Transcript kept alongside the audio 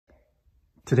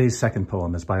Today's second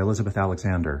poem is by Elizabeth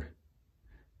Alexander.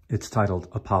 It's titled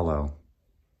Apollo.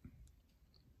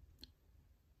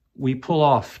 We pull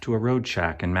off to a road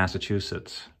shack in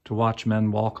Massachusetts to watch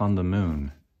men walk on the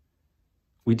moon.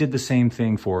 We did the same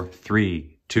thing for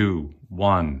 3, 2,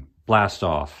 1, blast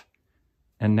off.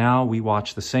 And now we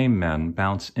watch the same men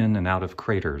bounce in and out of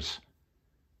craters.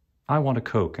 I want a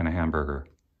Coke and a hamburger.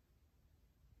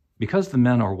 Because the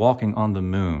men are walking on the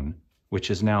moon, which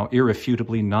is now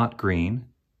irrefutably not green,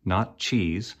 not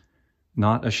cheese,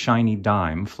 not a shiny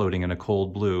dime floating in a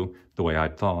cold blue, the way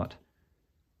I'd thought.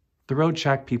 The road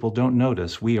shack people don't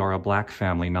notice we are a black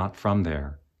family not from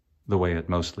there, the way it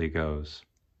mostly goes.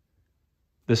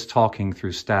 This talking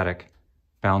through static,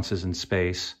 bounces in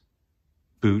space,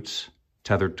 boots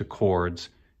tethered to cords,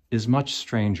 is much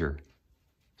stranger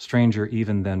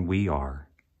even than we are.